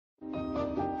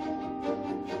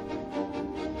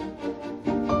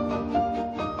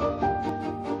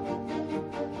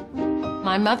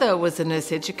My mother was a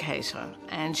nurse educator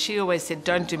and she always said,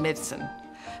 don't do medicine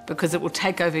because it will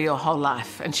take over your whole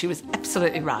life, and she was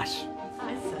absolutely right.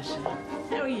 Hi Sasha,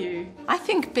 how are you? I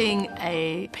think being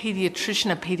a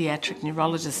paediatrician, a paediatric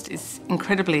neurologist is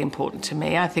incredibly important to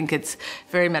me. I think it's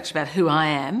very much about who I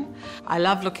am. I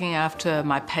love looking after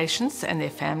my patients and their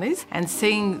families, and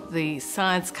seeing the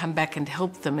science come back and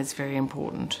help them is very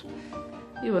important.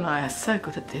 You and I are so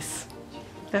good at this.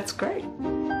 That's great.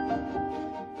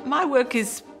 My work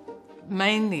is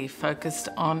mainly focused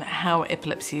on how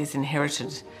epilepsy is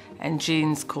inherited and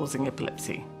genes causing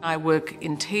epilepsy. I work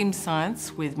in team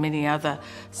science with many other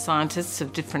scientists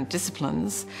of different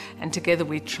disciplines, and together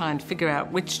we try and figure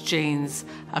out which genes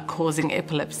are causing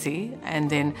epilepsy and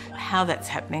then how that's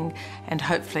happening, and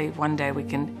hopefully one day we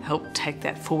can help take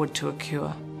that forward to a cure.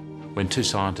 When two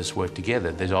scientists work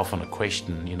together, there's often a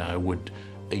question, would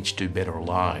each do better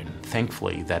alone?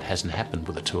 Thankfully, that hasn't happened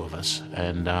with the two of us,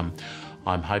 and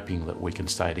I'm hoping that we can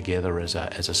stay together as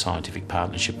a scientific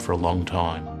partnership for a long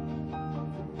time.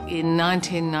 In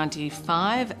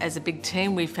 1995, as a big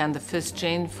team, we found the first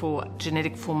gene for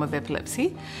genetic form of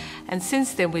epilepsy, and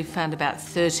since then we've found about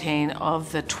 13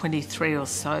 of the 23 or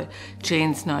so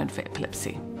genes known for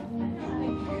epilepsy.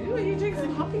 You're doing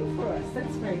some hopping for us.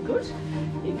 That's very good.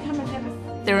 You come and have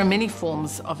a... There are many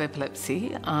forms of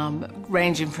epilepsy,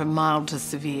 ranging from mild to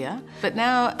severe, but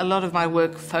now a lot of my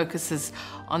work focuses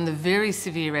on the very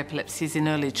severe epilepsies in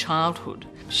early childhood.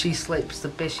 She sleeps the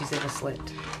best she's ever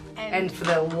slept, and for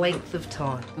the length of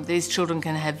time. These children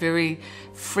can have very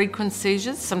frequent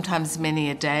seizures, sometimes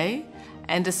many a day,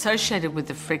 and associated with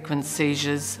the frequent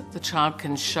seizures, the child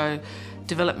can show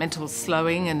developmental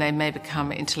slowing and they may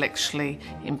become intellectually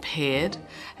impaired,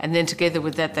 and then together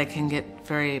with that they can get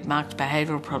very marked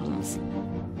behavioural problems.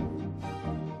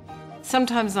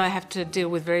 Sometimes I have to deal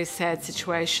with very sad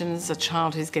situations, a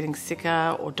child who's getting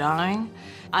sicker or dying.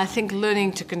 I think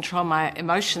learning to control my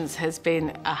emotions has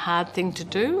been a hard thing to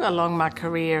do along my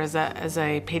career as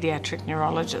a paediatric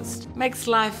neurologist. It makes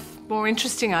life more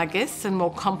interesting, I guess, and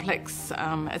more complex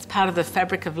as part of the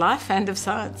fabric of life and of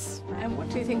science. And what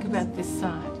do you think about this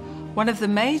side? One of the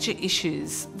major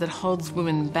issues that holds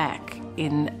women back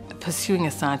in pursuing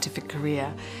a scientific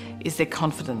career is their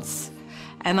confidence.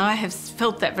 And I have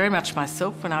felt that very much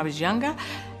myself when I was younger,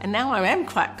 and now I am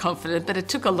quite confident, but it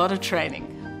took a lot of training.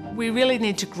 We really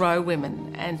need to grow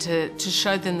women and to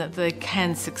show them that they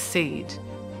can succeed.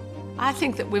 I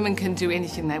think that women can do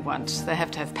anything they want. They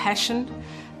have to have passion,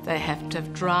 they have to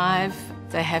have drive,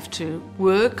 they have to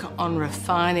work on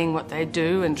refining what they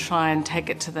do and try and take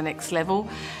it to the next level.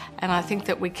 And I think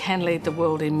that we can lead the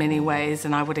world in many ways,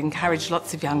 and I would encourage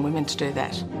lots of young women to do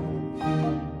that.